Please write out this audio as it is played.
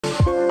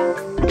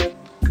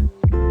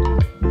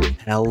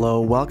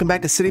Hello, welcome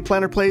back to City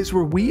Planner Plays,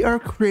 where we are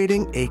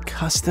creating a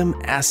custom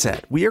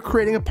asset. We are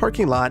creating a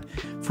parking lot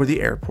for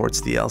the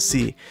airport's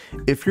DLC.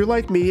 If you're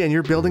like me and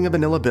you're building a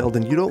vanilla build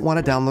and you don't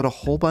want to download a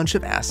whole bunch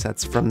of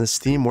assets from the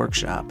Steam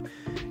Workshop,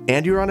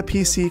 and you're on a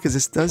PC because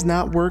this does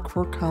not work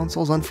for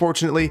consoles,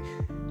 unfortunately,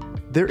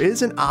 there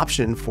is an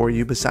option for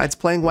you besides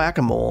playing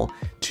Whack-A-Mole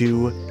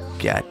to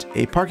get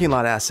a parking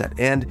lot asset.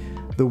 And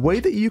the way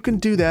that you can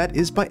do that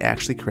is by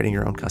actually creating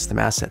your own custom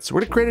asset. So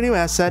we're going to create a new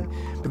asset,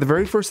 but the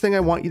very first thing I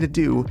want you to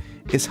do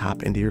is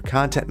hop into your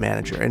content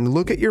manager and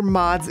look at your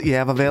mods that you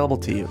have available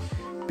to you,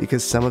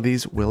 because some of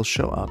these will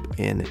show up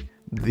in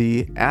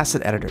the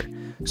asset editor.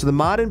 So the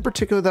mod in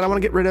particular that I want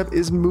to get rid of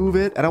is Move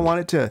It. I don't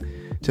want it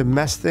to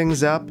mess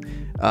things up.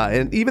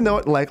 And even though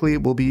it likely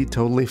will be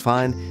totally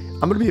fine,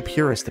 I'm going to be a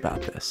purist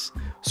about this.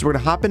 So we're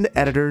going to hop into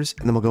editors,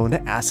 and then we'll go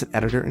into asset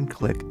editor and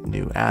click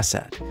new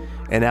asset.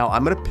 And now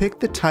I'm going to pick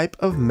the type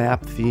of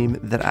map theme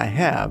that I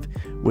have,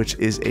 which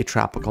is a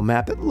tropical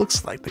map that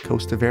looks like the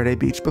Costa Verde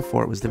beach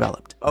before it was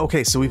developed.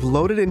 Okay, so we've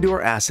loaded into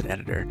our asset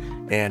editor,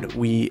 and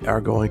we are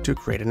going to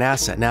create an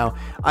asset. Now,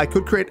 I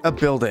could create a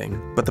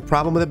building, but the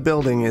problem with a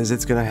building is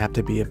it's going to have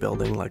to be a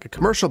building like a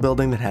commercial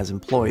building that has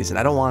employees, and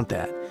I don't want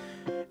that.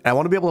 I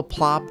want to be able to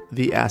plop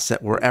the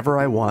asset wherever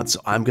I want,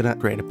 so I'm going to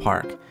create a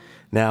park.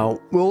 Now,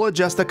 we'll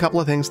adjust a couple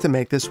of things to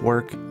make this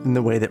work in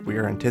the way that we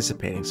are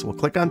anticipating. So we'll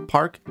click on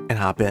Park and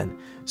hop in.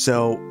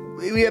 So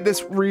we have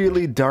this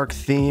really dark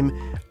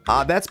theme.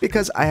 That's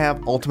because I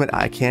have Ultimate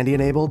Eye Candy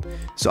enabled.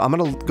 So I'm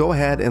going to go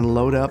ahead and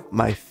load up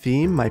my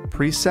theme, my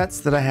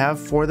presets that I have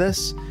for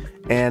this,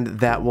 and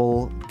that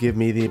will give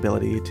me the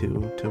ability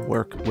to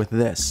work with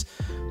this.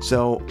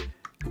 So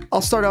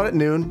I'll start out at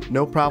noon,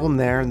 no problem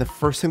there. And the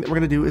first thing that we're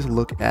going to do is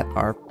look at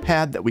our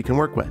pad that we can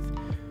work with.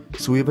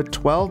 So we have a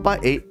 12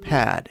 by 8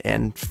 pad,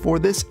 and for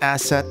this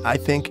asset, I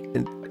think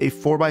a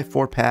 4 by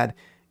 4 pad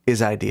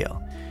is ideal.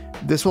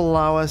 This will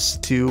allow us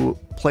to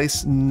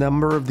place a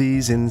number of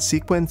these in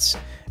sequence,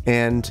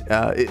 and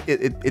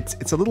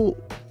it's a little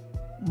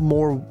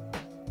more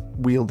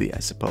wieldy, I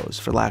suppose,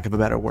 for lack of a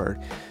better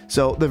word.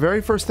 So the very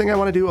first thing I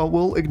want to do,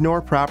 we'll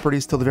ignore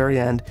properties till the very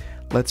end.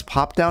 Let's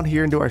pop down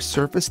here into our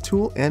surface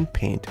tool and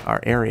paint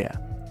our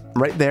area.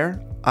 Right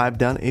there, I've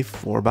done a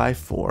 4 by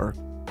 4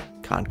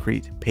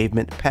 concrete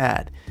pavement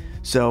pad.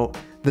 So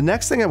the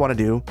next thing I want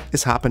to do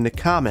is hop into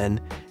common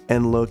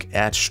and look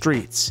at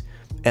streets.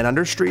 And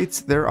under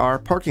streets, there are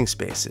parking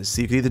spaces.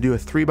 So you can either do a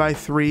 3 by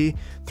 3,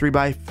 3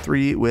 by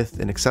 3 with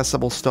an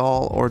accessible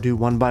stall, or do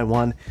 1 by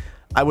 1.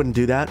 I wouldn't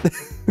do that.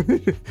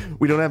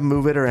 We don't have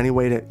Move It or any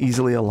way to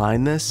easily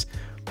align this.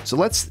 So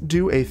let's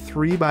do a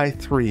 3 by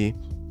 3.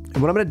 And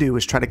what I'm going to do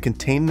is try to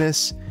contain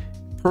this,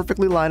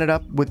 perfectly line it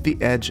up with the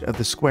edge of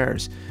the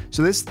squares.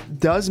 So this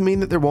does mean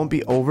that there won't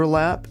be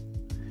overlap,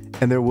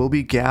 and there will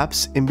be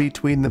gaps in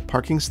between the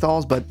parking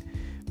stalls, but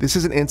this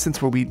is an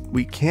instance where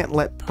we can't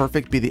let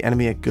perfect be the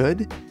enemy of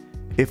good.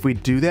 If we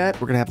do that,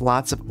 we're going to have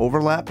lots of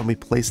overlap when we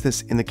place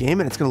this in the game,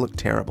 and it's going to look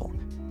terrible.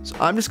 So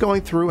I'm just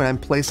going through and I'm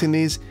placing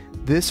these.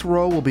 This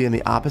row will be in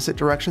the opposite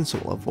direction, so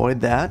we'll avoid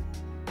that.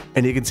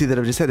 And you can see that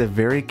I've just had to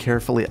very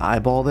carefully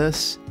eyeball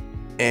this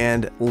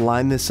and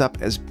line this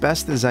up as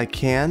best as I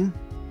can.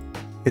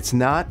 It's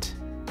not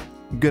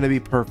going to be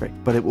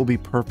perfect, but it will be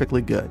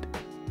perfectly good.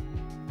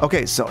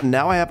 Okay, so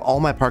now I have all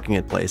my parking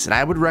in place, and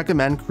I would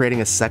recommend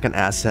creating a second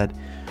asset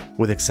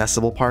with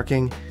accessible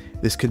parking.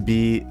 This could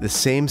be the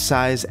same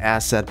size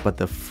asset, but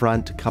the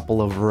front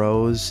couple of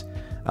rows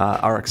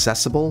are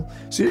accessible.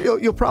 So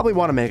you'll probably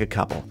want to make a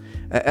couple.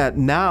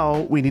 Now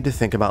we need to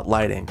think about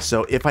lighting.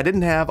 So if I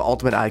didn't have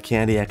Ultimate Eye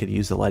Candy, I could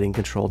use the lighting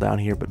control down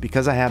here, but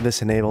because I have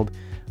this enabled,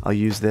 I'll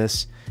use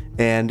this.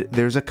 And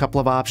there's a couple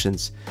of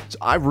options. So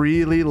I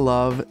really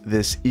love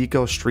this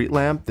Eco Street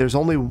Lamp. There's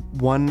only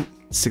one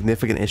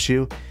significant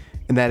issue,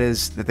 and that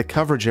is that the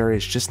coverage area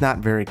is just not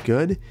very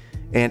good,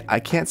 and I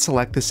can't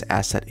select this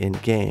asset in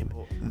game.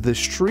 The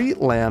street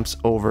lamps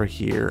over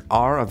here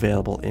are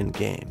available in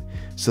game.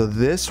 So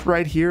this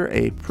right here,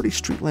 a pretty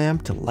street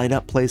lamp to light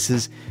up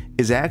places,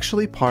 is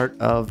actually part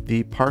of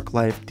the Park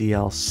Life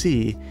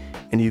DLC,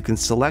 and you can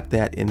select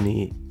that in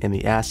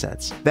the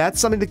assets. That's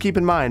something to keep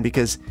in mind,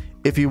 because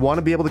if you want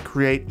to be able to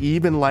create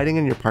even lighting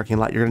in your parking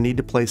lot, you're going to need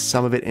to place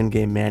some of it in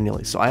game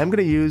manually. So I am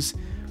going to use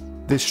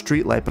this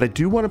street light, but I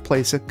do want to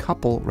place a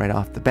couple right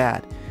off the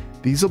bat.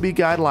 These will be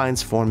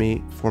guidelines for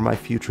me for my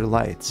future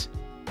lights.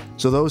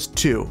 So those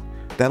two,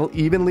 that'll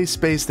evenly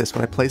space this.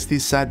 When I place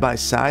these side by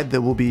side, there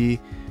will be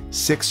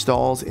 6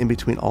 stalls in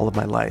between all of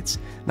my lights.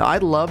 Now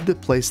I'd love to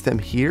place them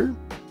here,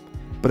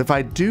 but if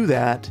I do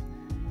that,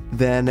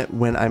 then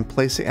when I'm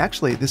placing,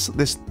 actually this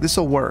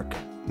will work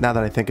now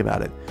that I think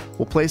about it.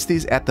 We'll place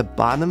these at the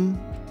bottom,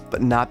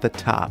 but not the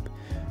top.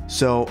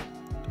 So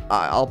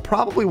I'll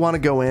probably want to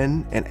go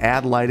in and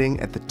add lighting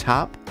at the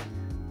top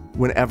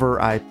whenever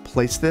I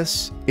place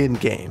this in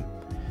game.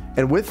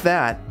 And with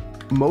that,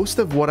 most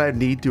of what I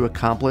need to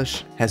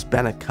accomplish has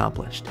been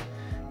accomplished.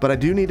 But I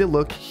do need to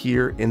look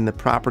here in the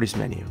properties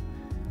menu.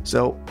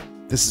 So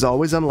this is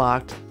always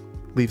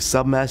leave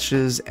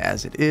submeshes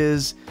as it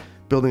is,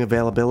 building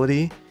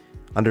availability.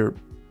 Under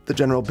the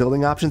general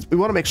building options. We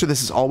want to make sure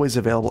this is always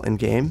available in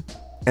game.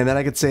 And then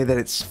I could say that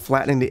it's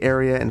flattening the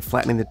area and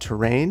flattening the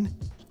terrain.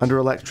 Under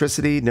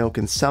electricity, no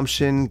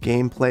consumption,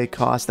 gameplay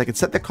cost. I could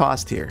set the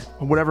cost here,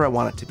 whatever I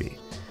want it to be.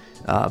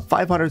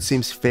 500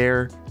 seems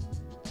fair,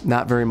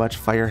 not very much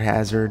fire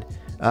hazard.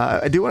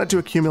 I do want it to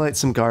accumulate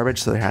some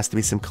garbage, so there has to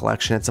be some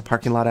collection. It's a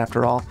parking lot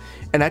after all.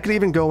 And I could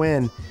even go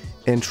in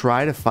and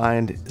try to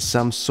find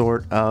some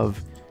sort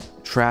of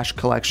trash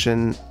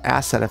collection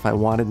asset if I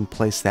wanted and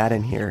place that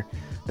in here.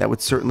 That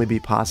would certainly be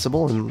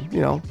possible, and you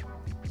know,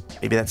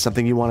 maybe that's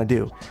something you want to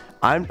do.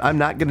 I'm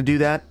not going to do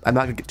that. I'm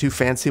not going to get too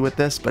fancy with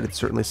this, but it's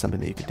certainly something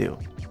that you could do.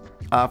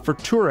 For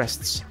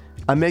tourists,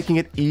 I'm making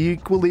it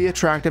equally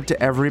attractive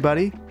to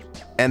everybody,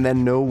 and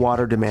then no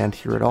water demand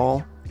here at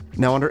all.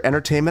 Now under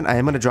entertainment, I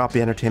am going to drop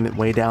the entertainment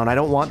way down. I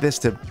don't want this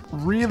to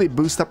really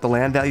boost up the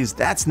land values.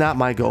 That's not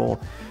my goal.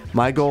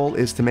 My goal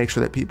is to make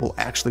sure that people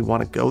actually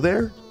want to go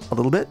there a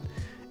little bit,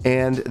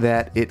 and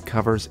that it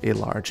covers a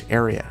large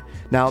area.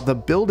 Now the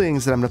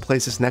buildings that I'm going to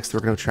place this next to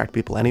are going to attract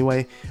people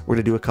anyway. We're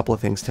going to do a couple of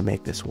things to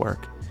make this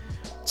work.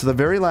 So the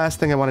very last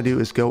thing I want to do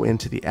is go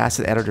into the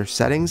asset editor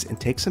settings and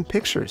take some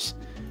pictures.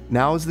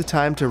 Now is the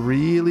time to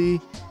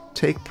really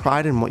take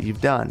pride in what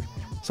you've done.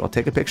 So I'll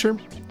take a picture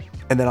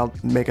and then I'll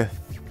make a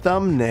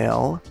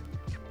thumbnail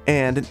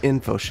and an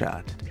info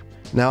shot.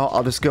 Now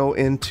I'll just go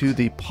into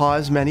the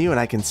pause menu and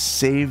I can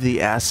save the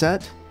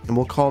asset, and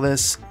we'll call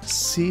this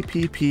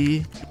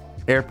CPP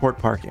Airport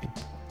Parking.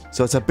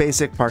 So it's a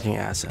basic parking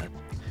asset.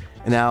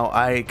 And now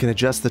I can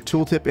adjust the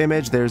tooltip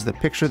image. There's the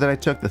picture that I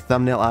took, the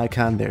thumbnail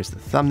icon. There's the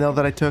thumbnail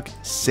that I took.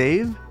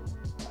 Save,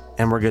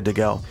 and we're good to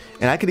go.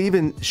 And I could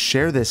even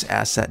share this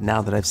asset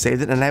now that I've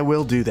saved it, and I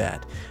will do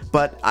that.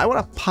 But I want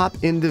to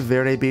pop into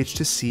Verde Beach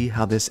to see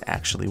how this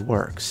actually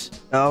works.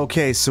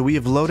 Okay, so we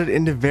have loaded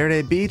into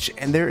Verde Beach,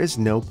 and there is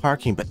no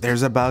parking, but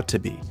there's about to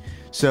be.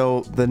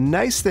 So the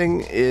nice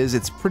thing is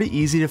it's pretty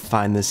easy to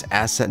find this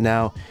asset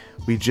now.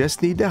 We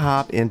just need to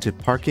hop into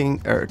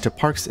parking, or to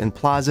parks and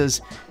plazas.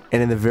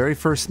 And in the very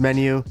first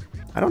menu,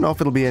 I don't know if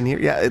it'll be in here.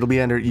 Yeah, it'll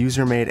be under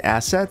user-made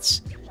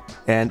assets.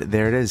 And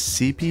there it is,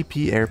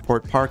 CPP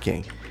Airport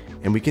Parking.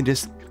 And we can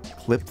just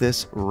clip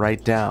this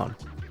right down.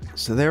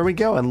 So there we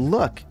go. And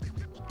look,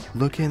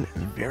 looking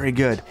very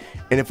good.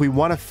 And if we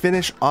want to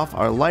finish off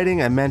our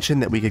lighting, I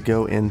mentioned that we could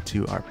go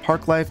into our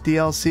Park Life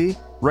DLC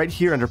right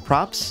here under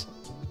props.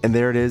 And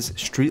there it is,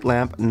 street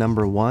lamp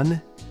number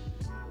 1.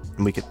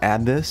 And we could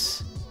add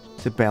this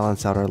to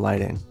balance out our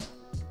lighting.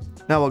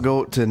 Now we'll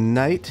go to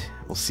night.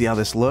 We'll see how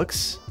this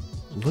looks.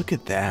 Look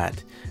at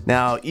that.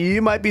 Now you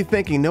might be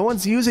thinking, no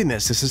one's using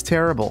this. This is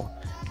terrible.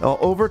 Well,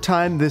 over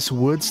time, this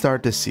would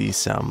start to see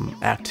some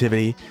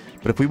activity.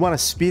 But if we want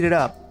to speed it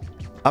up,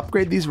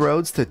 upgrade these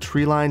roads to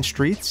tree-lined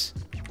streets,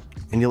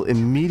 and you'll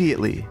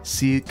immediately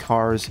see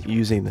cars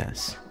using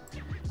this.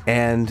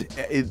 And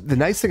the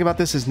nice thing about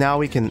this is now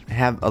we can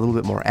have a little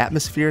bit more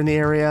atmosphere in the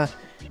area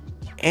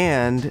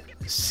and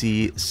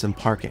see some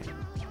parking.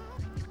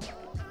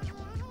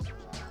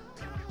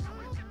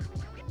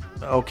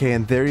 Okay,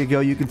 and there you go.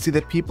 You can see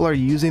that people are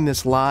using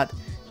this lot.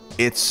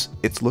 It's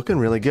looking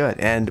really good,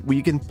 and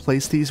we can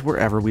place these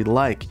wherever we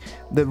like.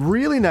 The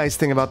really nice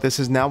thing about this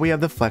is now we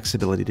have the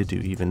flexibility to do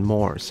even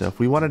more. So if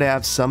we wanted to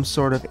have some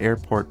sort of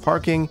airport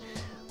parking,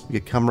 we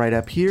could come right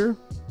up here,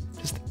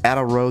 just add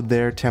a road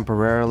there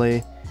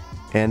temporarily,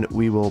 and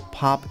we will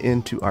pop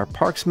into our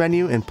parks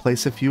menu and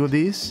place a few of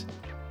these.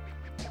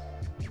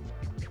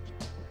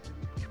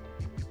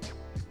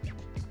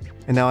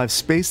 And now I've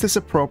spaced this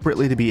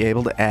appropriately to be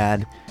able to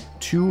add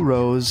 2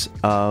 rows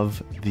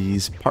of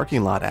these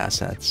parking lot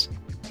assets.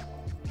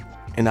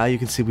 And now you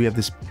can see we have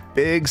this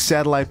big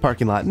satellite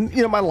parking lot. And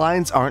you know, my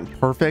lines aren't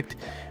perfect.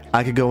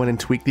 I could go in and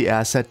tweak the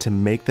asset to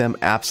make them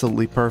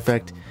absolutely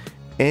perfect.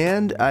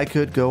 And I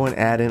could go and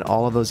add in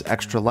all of those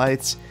extra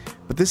lights.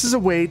 But this is a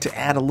way to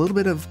add a little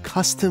bit of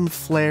custom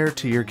flair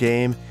to your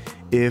game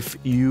if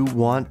you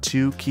want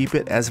to keep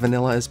it as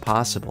vanilla as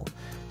possible.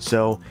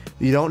 So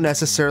you don't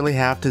necessarily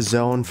have to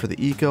zone for the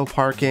eco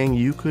parking.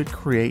 You could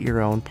create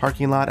your own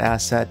parking lot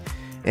asset.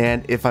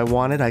 And if I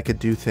wanted, I could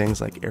do things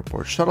like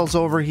airport shuttles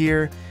over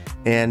here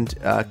and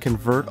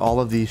convert all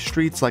of these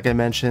streets, like I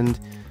mentioned,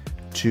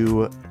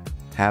 to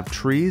have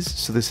trees.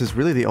 So this is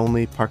really the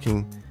only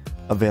parking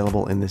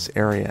available in this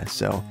area.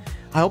 So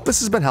I hope this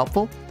has been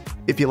helpful.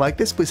 If you like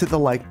this, please hit the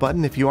like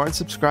button. If you aren't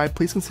subscribed,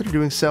 please consider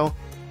doing so.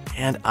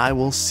 And I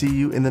will see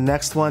you in the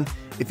next one.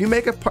 If you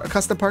make a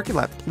custom parking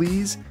lot,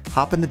 please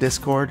hop in the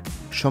Discord.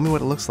 Show me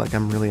what it looks like.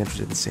 I'm really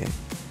interested in seeing.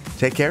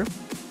 Take care.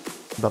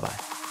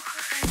 Bye-bye.